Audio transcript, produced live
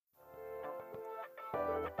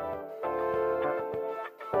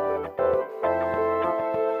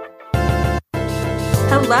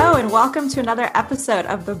Hello, and welcome to another episode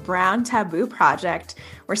of the Brown Taboo Project.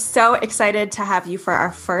 We're so excited to have you for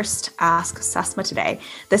our first Ask Sesma today.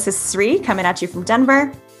 This is Sri coming at you from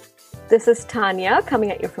Denver. This is Tanya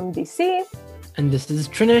coming at you from DC. And this is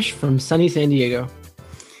Trinish from sunny San Diego.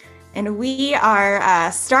 And we are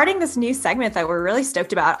starting this new segment that we're really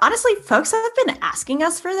stoked about. Honestly, folks have been asking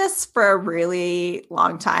us for this for a really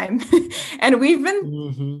long time. And we've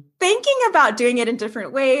been thinking about doing it in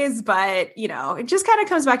different ways. But, you know, it just kind of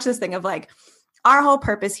comes back to this thing of like, our whole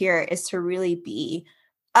purpose here is to really be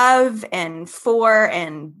of and for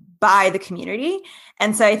and by the community.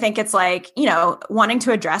 And so I think it's like, you know, wanting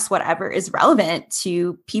to address whatever is relevant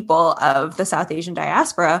to people of the South Asian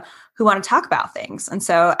diaspora who want to talk about things. And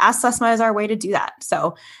so Ask Sesma is our way to do that.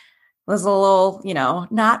 So it was a little, you know,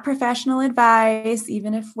 not professional advice,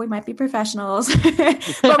 even if we might be professionals,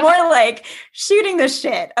 but more like shooting the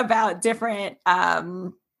shit about different,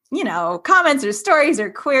 you know, comments or stories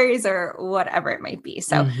or queries or whatever it might be.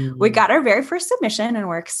 So we got our very first submission and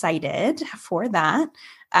we're excited for that.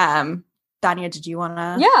 Danya, did you want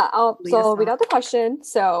to? Yeah. So I'll read out the question.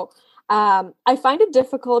 So I find it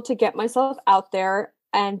difficult to get myself out there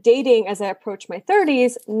and dating as I approach my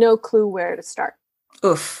 30s, no clue where to start.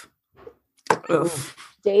 Oof.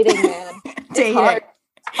 Dating, man. Dating.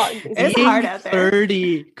 It's hard out there.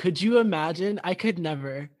 30. Could you imagine? I could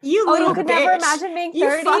never. You little you could bitch. never imagine being 30?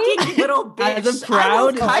 You fucking little bitch. As a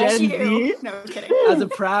proud Gen Z. No, I'm kidding. As a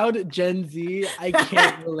proud Gen Z, I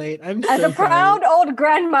can't relate. I'm As so a proud old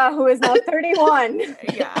grandma who is now 31.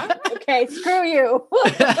 Yeah. Okay, screw you.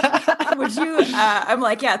 Would you, I'm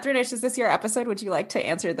like, yeah, Trinish, is this your episode? Would you like to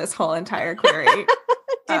answer this whole entire query?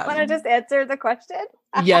 Do you want to just answer the question?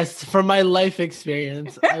 Yes, from my life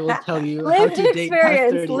experience, I will tell you how to date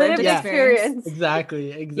past 30. Lived experience.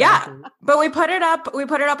 Exactly. Yeah, but we put it up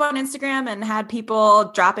on Instagram and had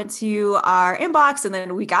people drop into our inbox, and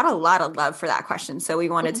then we got a lot of love for that question. So we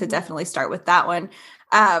wanted to definitely start with that one.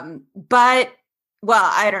 But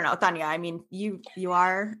well, I don't know, Tanya. I mean, you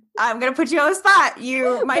are. I'm going to put you on the spot.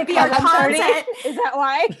 You might be our content. Is that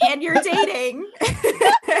why? And you're dating.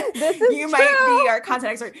 This is you true. Might be our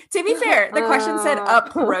content expert. To be fair, the question said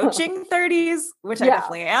approaching 30s, which I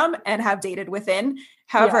definitely am, and have dated within.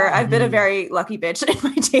 However, I've been a very lucky bitch in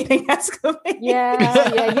my dating escapade.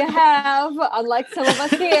 Yeah, you have. Unlike some of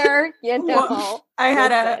us here, you know. Well, I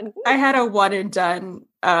had a one and done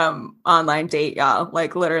online date, y'all.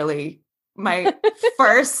 Like literally. My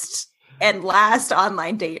first and last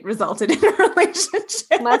online date resulted in a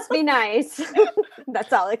relationship. Must be nice.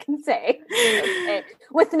 That's all I can say. Okay.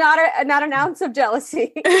 With not an ounce of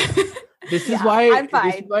jealousy. This is why I'm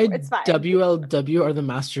fine. This is why it's fine. WLW are the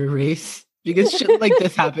master race, because shit like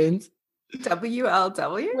this happens.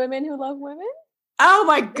 WLW? Women who love women? Oh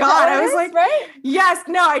my God. I was like, right? Yes.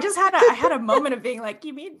 No, I had a moment of being like,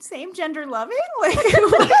 you mean same gender loving? Like, what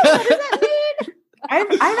does that mean? I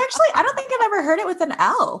don't think I've ever heard it with an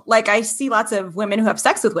L. Like I see lots of women who have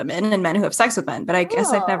sex with women and men who have sex with men, but I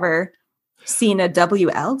guess I've never seen a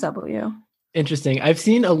WLW. Interesting. I've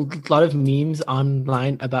seen a lot of memes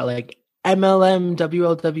online about like MLM,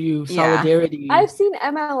 WLW, solidarity. I've seen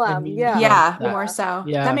MLM. Yeah, more so.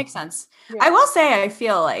 Yeah. That makes sense. Yeah. I will say I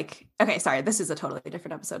feel like, okay, sorry, this is a totally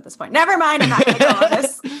different episode at this point. Never mind. I'm not going to go on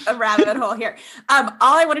this rabbit hole here. All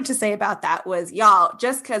I wanted to say about that was, y'all,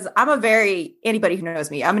 just because anybody who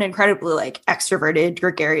knows me, I'm an incredibly like extroverted,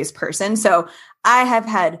 gregarious person. So I have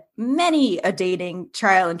had many a dating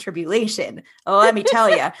trial and tribulation. Let me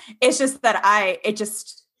tell you, it's just that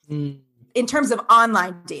in terms of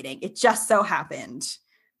online dating, it just so happened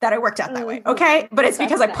that I worked out that way. Okay. But it's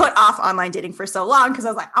because I put off online dating for so long because I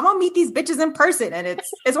was like, I'm going to meet these bitches in person and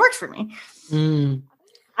it's worked for me.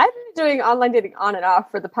 I've been doing online dating on and off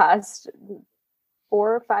for the past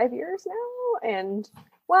 4 or 5 years now. And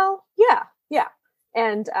well, yeah.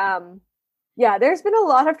 And there's been a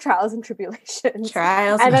lot of trials and tribulations.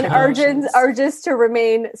 And then urges to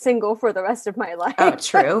remain single for the rest of my life. Oh,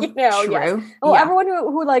 true. True. Yeah. Well, everyone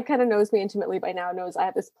who like kind of knows me intimately by now knows I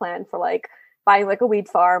have this plan for like buying like a weed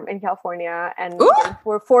farm in California and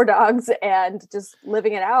for 4 dogs and just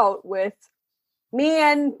living it out with me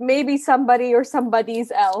and maybe somebody or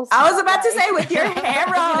somebody's else. I was about to say with your hair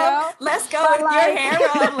on. Let's go with your hair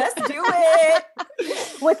on. Let's do it.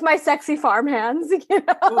 With my sexy farm hands, you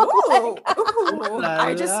know.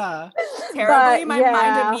 I just terribly, my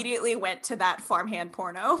mind immediately went to that farmhand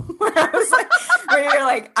porno where I was like, where you're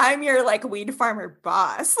like, I'm your like weed farmer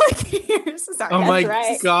boss. Like, sorry. Oh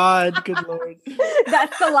my God, good Lord.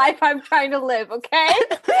 That's the life I'm trying to live, okay?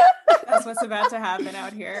 That's what's about to happen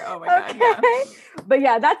out here. Oh my God, yeah. But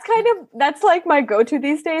yeah, that's like my go-to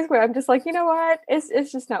these days, where I'm just like, you know what,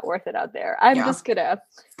 it's just not worth it out there. I'm just gonna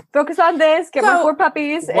focus on this, get my 4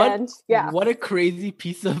 puppies, and what a crazy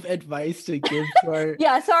piece of advice to give to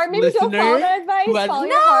our sorry, maybe don't follow that advice. Follow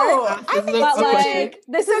your heart. I think it's like,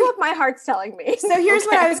 this is what my heart's telling me. So here's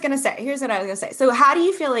what I was gonna say. So how do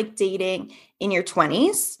you feel like dating in your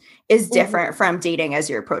 20s is different from dating as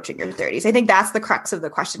you're approaching your 30s? I think that's the crux of the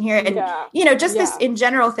question here. And just this in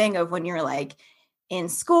general thing of when you're like in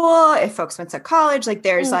school, if folks went to college, like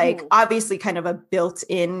there's like obviously kind of a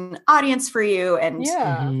built-in audience for you, and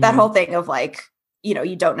that whole thing of like,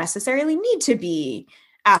 you don't necessarily need to be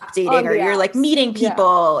app dating, or you're like meeting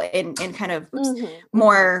people in kind of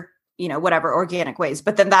more, whatever organic ways.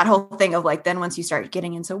 But then that whole thing of like, then once you start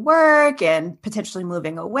getting into work and potentially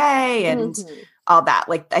moving away and all that,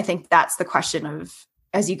 like, I think that's the question of,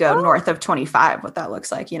 as you go north of 25, what that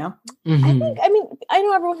looks like, I know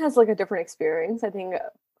everyone has like a different experience. I think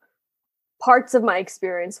parts of my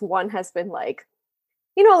experience, one has been like,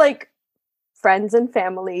 like friends and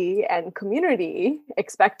family and community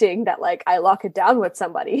expecting that like I lock it down with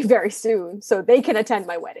somebody very soon so they can attend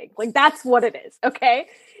my wedding. Like, that's what it is. Okay.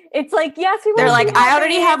 It's like, yes, they're like, I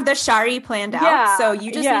already have the shari planned out, so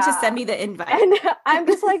you just need to send me the invite. And I'm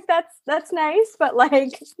just like, that's nice, but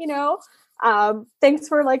like, thanks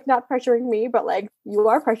for like not pressuring me, but like you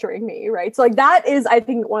are pressuring me, right? So like that is, I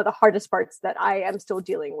think, one of the hardest parts that I am still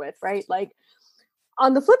dealing with, right? Like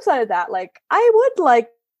on the flip side of that, like I would like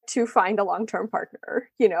to find a long-term partner,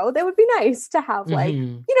 that would be nice to have, like,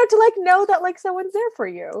 to like know that like someone's there for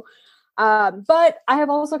you. But I have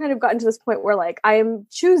also kind of gotten to this point where like I am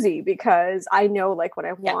choosy because I know like what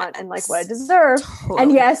I want and like what I deserve. Totally.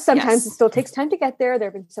 And yes, sometimes it still takes time to get there. There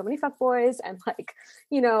have been so many fuckboys, and like,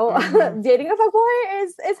 dating a fuckboy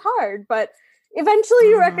is hard, but eventually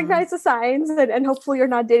you recognize the signs, and hopefully you're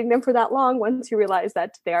not dating them for that long once you realize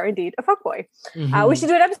that they are indeed a fuckboy. We should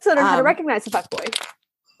do an episode on how to recognize a fuckboy.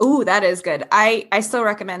 Ooh, that is good. I still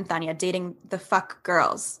recommend, Thania, dating the fuck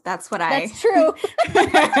girls. That's true. It's an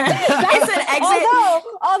exit.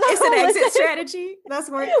 Although it's an exit strategy. That's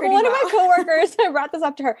worked pretty well. One of my coworkers, I brought this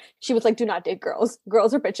up to her. She was like, "Do not date girls.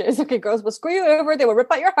 Girls are bitches. Okay, girls will screw you over. They will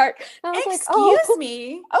rip out your heart." And I was Excuse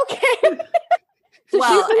me. Okay. So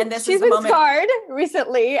she's been scarred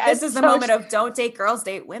recently. This is the moment of don't date girls,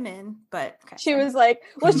 date women. But she was like,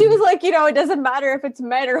 it doesn't matter if it's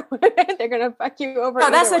men or women, they're gonna fuck you over. Oh,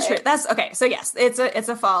 that's not true. That's okay. So yes, it's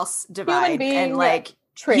a false divide, and like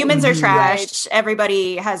humans are trash. Right.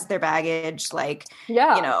 Everybody has their baggage. Like,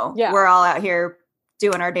 we're all out here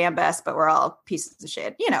doing our damn best, but we're all pieces of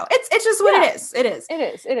shit. It's just what it is. It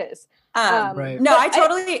is. Right. No,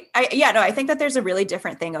 I think that there's a really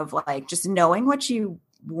different thing of like just knowing what you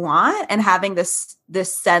want and having this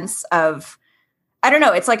sense of, I don't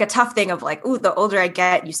know, it's like a tough thing of like, ooh, the older I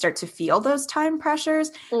get, you start to feel those time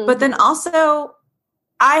pressures. But then also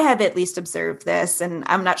I have at least observed this, and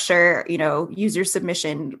I'm not sure, user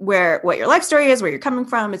submission, what your life story is, where you're coming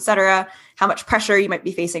from, et cetera, how much pressure you might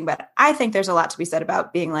be facing. But I think there's a lot to be said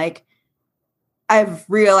about being like, I've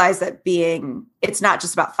realized that it's not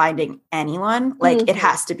just about finding anyone, like it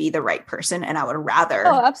has to be the right person. And I would rather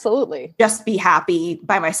absolutely just be happy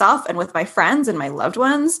by myself and with my friends and my loved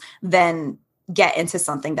ones than get into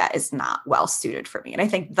something that is not well suited for me. And I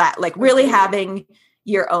think that like really having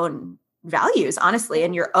your own values, honestly,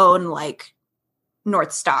 and your own like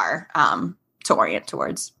North Star to orient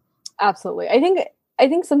towards. Absolutely. I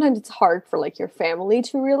think sometimes it's hard for like your family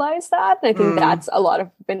to realize that. And I think that's a lot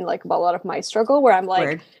of my struggle, where I'm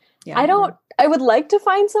like, I would like to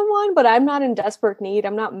find someone, but I'm not in desperate need.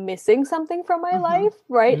 I'm not missing something from my life.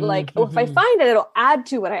 Right. Like if I find it, it'll add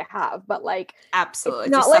to what I have, but like, absolutely,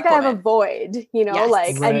 it's not like I have a void,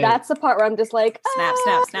 and that's the part where I'm just like,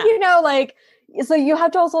 snap. Like, so you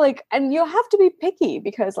have to also like, and you have to be picky,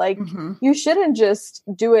 because like you shouldn't just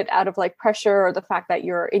do it out of like pressure or the fact that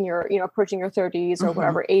you're in your, approaching your 30s or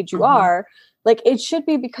whatever age you are. Like it should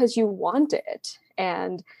be because you want it.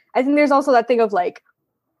 And I think there's also that thing of like,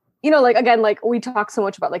 like, again, like we talk so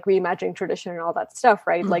much about like reimagining tradition and all that stuff,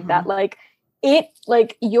 right? Like that, like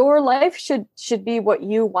your life should be what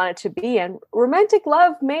you want it to be, and romantic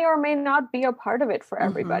love may or may not be a part of it for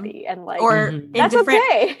everybody, and like, or that's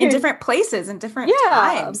okay in different places and different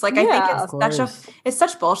times. Like I think it's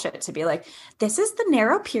such bullshit to be like, this is the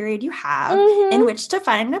narrow period you have in which to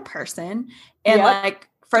find a person, and like,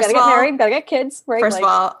 first of all, get married, gotta get kids, right? First of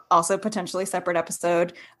all, also potentially separate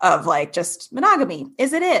episode of like just monogamy.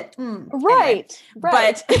 Is it? Right.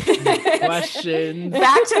 But questions.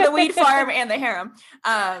 Back to the weed farm and the harem.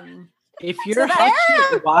 if you're hot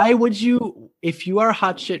shit, why would you? If you are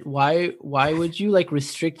hot shit, why would you like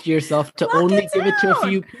restrict yourself to only give it to a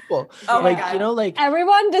few people? Oh like my God. you know, like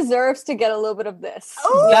everyone deserves to get a little bit of this.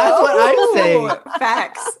 Oh, that's what I'm saying.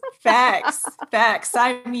 Facts.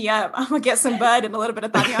 Sign me up. I'm gonna get some bud and a little bit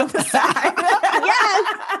of Tanya on the side.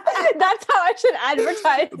 Yes, that's how I should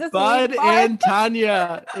advertise this. Bud and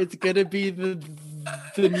Tanya. It's gonna be the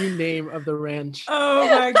new name of the ranch. Oh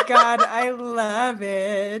my God, I love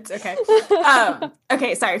it. Okay.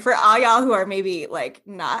 Okay, sorry for all y'all who are maybe like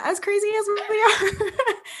not as crazy as we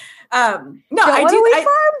are. No, I do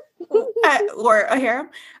or a harem.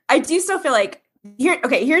 I do still feel like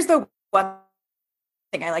here's the one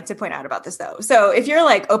thing I like to point out about this though. So if you're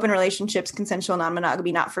like open relationships, consensual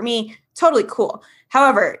non-monogamy, not for me, totally cool.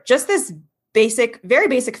 However, just this very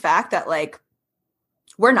basic fact that like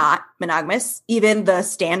we're not monogamous. Even the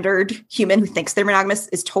standard human who thinks they're monogamous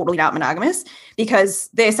is totally not monogamous because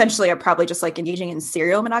they essentially are probably just like engaging in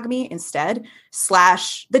serial monogamy instead /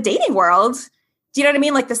 the dating world. Do you know what I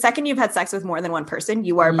mean? Like the second you've had sex with more than one person,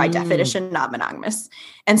 you are by definition not monogamous.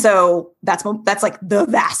 And so that's like the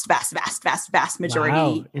vast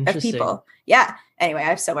majority of people. Yeah. Anyway, I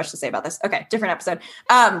have so much to say about this. Okay. Different episode.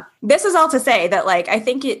 This is all to say that like, I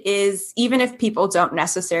think it is, even if people don't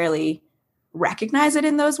necessarily recognize it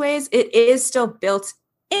in those ways, it is still built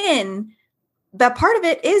in. That part of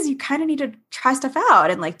it is you kind of need to try stuff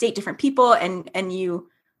out and like date different people and you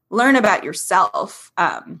learn about yourself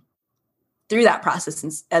through that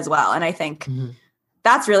process as well. And I think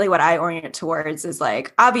that's really what I orient towards is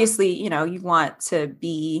like, obviously, you know, you want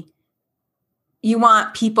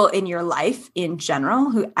people in your life in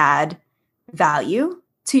general who add value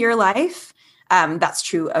to your life. That's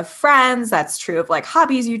true of friends. That's true of like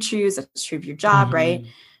hobbies you choose. That's true of your job, right?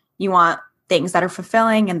 You want things that are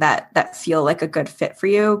fulfilling and that feel like a good fit for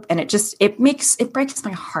you. And it breaks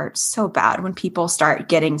my heart so bad when people start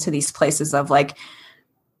getting to these places of like,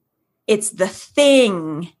 it's the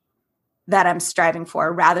thing that I'm striving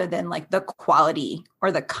for rather than like the quality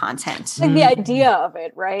or the content. Like the idea of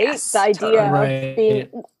it, right? Yes, the idea totally. of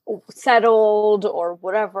being settled or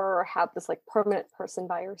whatever, or have this like permanent person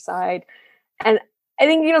by your side. And I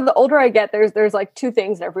think, you know, the older I get, there's like two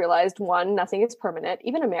things that I've realized. One, nothing is permanent.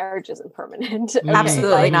 Even a marriage isn't permanent.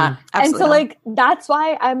 Absolutely not. Absolutely and so like, that's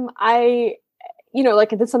why I, you know,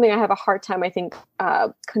 like it's something I have a hard time, I think,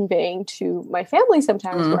 conveying to my family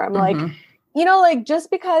sometimes where I'm like, you know, like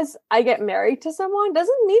just because I get married to someone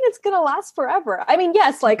doesn't mean it's going to last forever. I mean,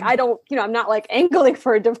 yes, like I don't, you know, I'm not like angling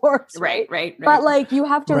for a divorce. Right. But like, you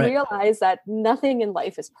have to realize that nothing in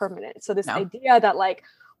life is permanent. So this idea that like,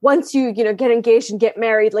 once you know, get engaged and get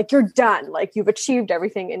married, like you're done, like you've achieved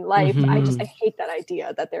everything in life. I hate that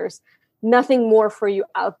idea that there's nothing more for you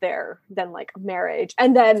out there than like marriage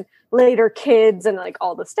and then later kids and like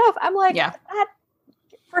all the stuff. I'm like, that,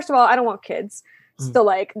 first of all, I don't want kids. So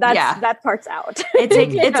like that part's out.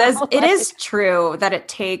 It is true that it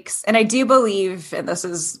takes, and I do believe, and this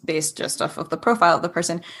is based just off of the profile of the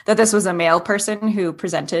person, that this was a male person who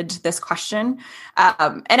presented this question.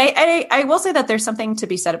 And I will say that there's something to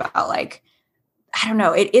be said about like, I don't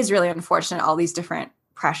know, it is really unfortunate, all these different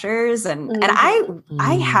pressures. And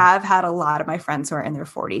I have had a lot of my friends who are in their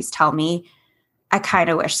 40s tell me, I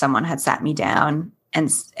kind of wish someone had sat me down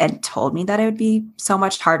and told me that it would be so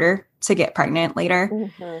much harder to get pregnant later.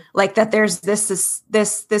 Like that there's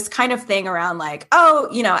this kind of thing around like, oh,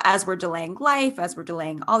 you know, as we're delaying life, as we're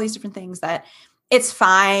delaying all these different things, that it's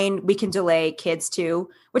fine. We can delay kids too,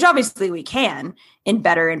 which obviously we can in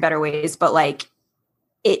better and better ways, but like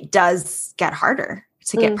it does get harder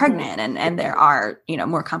to get pregnant and there are, you know,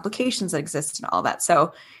 more complications that exist and all that.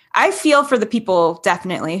 So I feel for the people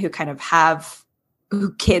definitely who kind of have,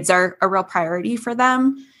 who kids are a real priority for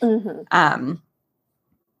them.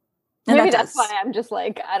 Maybe that's why I'm just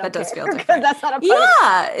like, I don't care. That does feel different. That's not a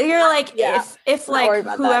you're like, if like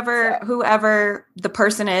whoever the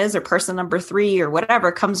person is or person number 3 or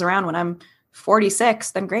whatever comes around when I'm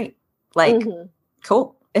 46, then great. Like,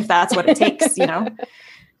 cool. If that's what it takes, you know,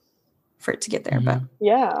 for it to get there. But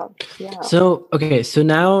yeah. So, okay. So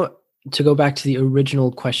now to go back to the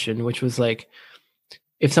original question, which was like,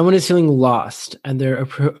 if someone is feeling lost and they're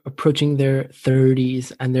approaching their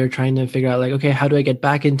 30s and they're trying to figure out like, okay, how do I get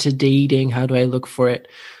back into dating? How do I look for it?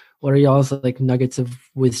 What are y'all's like nuggets of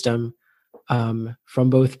wisdom from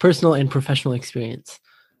both personal and professional experience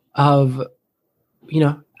of, you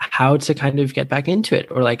know, how to kind of get back into it,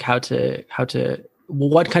 or like how to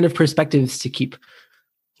what kind of perspectives to keep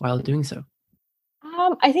while doing so?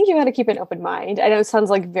 I think you got to keep an open mind. I know it sounds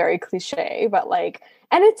like very cliche, but like,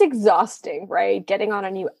 and it's exhausting, right? Getting on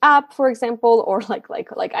a new app, for example, or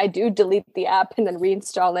like I do delete the app and then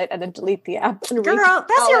reinstall it and then delete the app. And girl,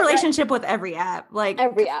 that's your relationship with every app. Like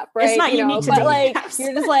every app, right? It's not unique to but like apps.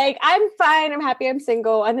 you're just like, I'm fine, I'm happy, I'm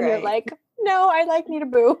single, and then you're like, no, I like need a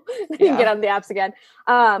boo. Then you get on the apps again.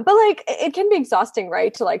 But like it can be exhausting,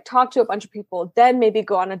 right? To like talk to a bunch of people, then maybe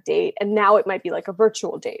go on a date. And now it might be like a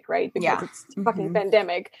virtual date, right? Because it's fucking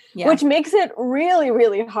pandemic, which makes it really,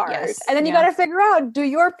 really hard. Yes. And then you got to figure out, do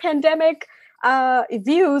your pandemic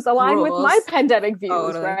views align with my pandemic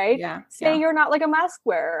views, right? Yeah. Say you're not like a mask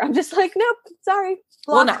wearer. I'm just like, nope, sorry.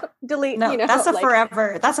 Block, delete. No, that's a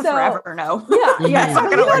forever. That's a forever no. Yeah, yeah. So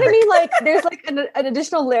you know what I mean? Like, there's like an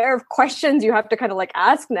additional layer of questions you have to kind of like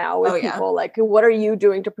ask now with people. Like, what are you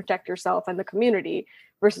doing to protect yourself and the community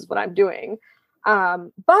versus what I'm doing?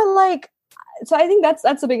 But like, so I think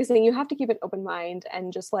that's the biggest thing. You have to keep an open mind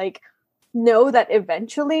and just like know that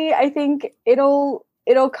eventually, I think it'll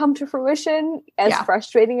come to fruition, as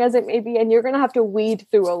frustrating as it may be, and you're gonna have to weed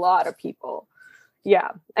through a lot of people. Yeah,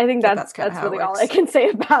 I think that's really all I can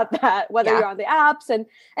say about that. Whether you're on the apps and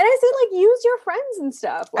I say like use your friends and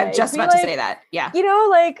stuff. Like, I'm just about to say that. Yeah, you know,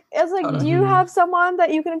 like it's like, do you have someone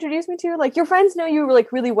that you can introduce me to? Like your friends know you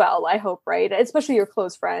like really well, I hope, right? Especially your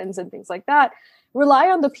close friends and things like that.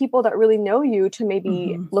 Rely on the people that really know you to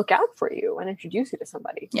maybe look out for you and introduce you to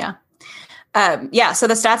somebody. Yeah. So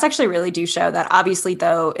the stats actually really do show that obviously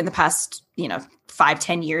though in the past,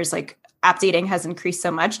 5-10 years, like app dating has increased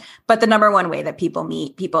so much, but the number one way that people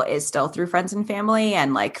meet people is still through friends and family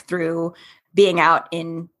and like through being out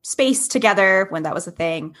in space together when that was a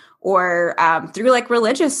thing, or through like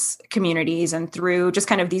religious communities and through just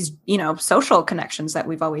kind of these, social connections that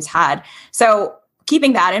we've always had. So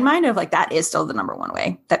keeping that in mind of like, that is still the number one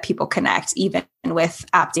way that people connect, even with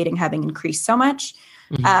app dating having increased so much.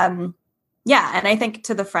 And I think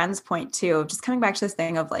to the friends point too, just coming back to this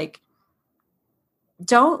thing of like,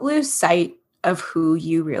 don't lose sight of who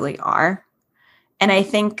you really are. And I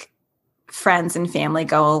think friends and family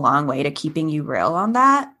go a long way to keeping you real on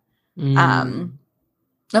that.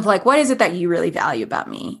 Of like, what is it that you really value about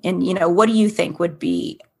me? And, what do you think would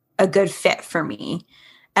be a good fit for me?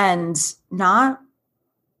 And not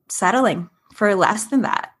settling for less than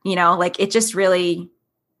that, like it just really,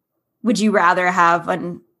 would you rather have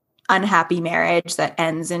an unhappy marriage that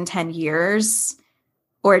ends in 10 years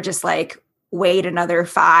or just like wait another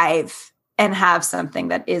 5 and have something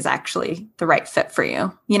that is actually the right fit for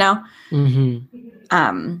you,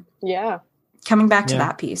 coming back to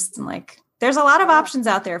that piece and like, there's a lot of options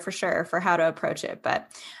out there for sure for how to approach it.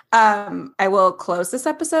 But I will close this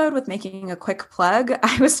episode with making a quick plug.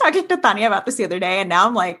 I was talking to Tanya about this the other day and now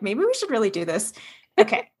I'm like, maybe we should really do this.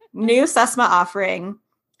 Okay. New SESMA offering,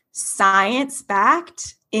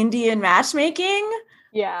 science-backed Indian matchmaking.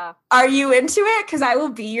 Yeah. Are you into it? Because I will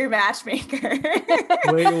be your matchmaker.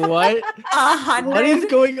 Wait, what? 100%. What is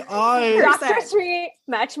going on? Dr. Sri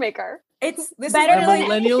matchmaker. It's this better is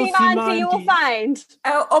than any Seema you will find.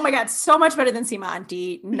 Oh my God, so much better than Seema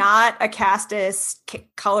Auntie. Not a castist,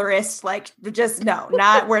 colorist, like just no,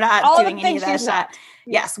 not we're not doing any of that shit.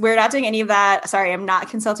 Yes, we're not doing any of that. Sorry, I'm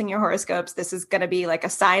not consulting your horoscopes. This is going to be like a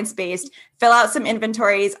science-based, fill out some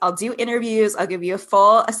inventories. I'll do interviews. I'll give you a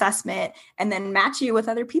full assessment and then match you with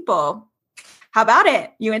other people. How about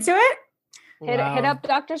it? You into it? Hit up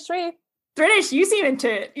Dr. Sri. British, you seem into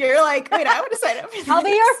it. You're like, wait, I want to sign up for this. I'll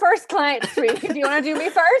be your first client, Sri. Do you want to do me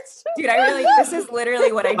first? Dude, this is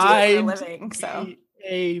literally what I do for a living. So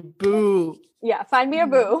a boo. Yeah, find me a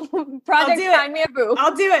boo. Project Find Me a Boo.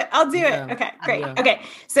 I'll do it. Okay, great. Yeah. Okay,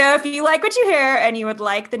 so if you like what you hear and you would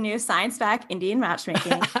like the new science-backed Indian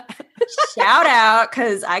matchmaking, shout out,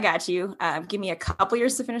 because I got you. Give me a couple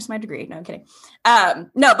years to finish my degree. No, I'm kidding.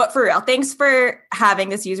 No, but for real, thanks for having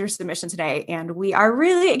this user submission today. And we are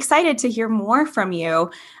really excited to hear more from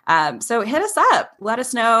you. So hit us up. Let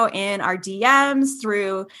us know in our DMs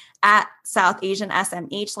through @South Asian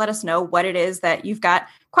SMH. Let us know what it is that you've got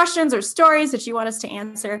questions or stories that you want us to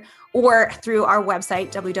answer, or through our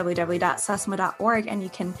website, www.sesma.org. And you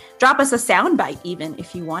can drop us a soundbite even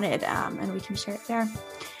if you wanted, and we can share it there.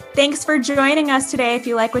 Thanks for joining us today. If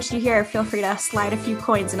you like what you hear, feel free to slide a few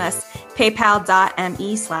coins in us.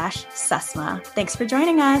 PayPal.me/Sesma. Thanks for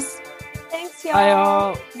joining us. Thanks, y'all. Bye,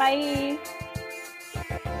 y'all. Bye.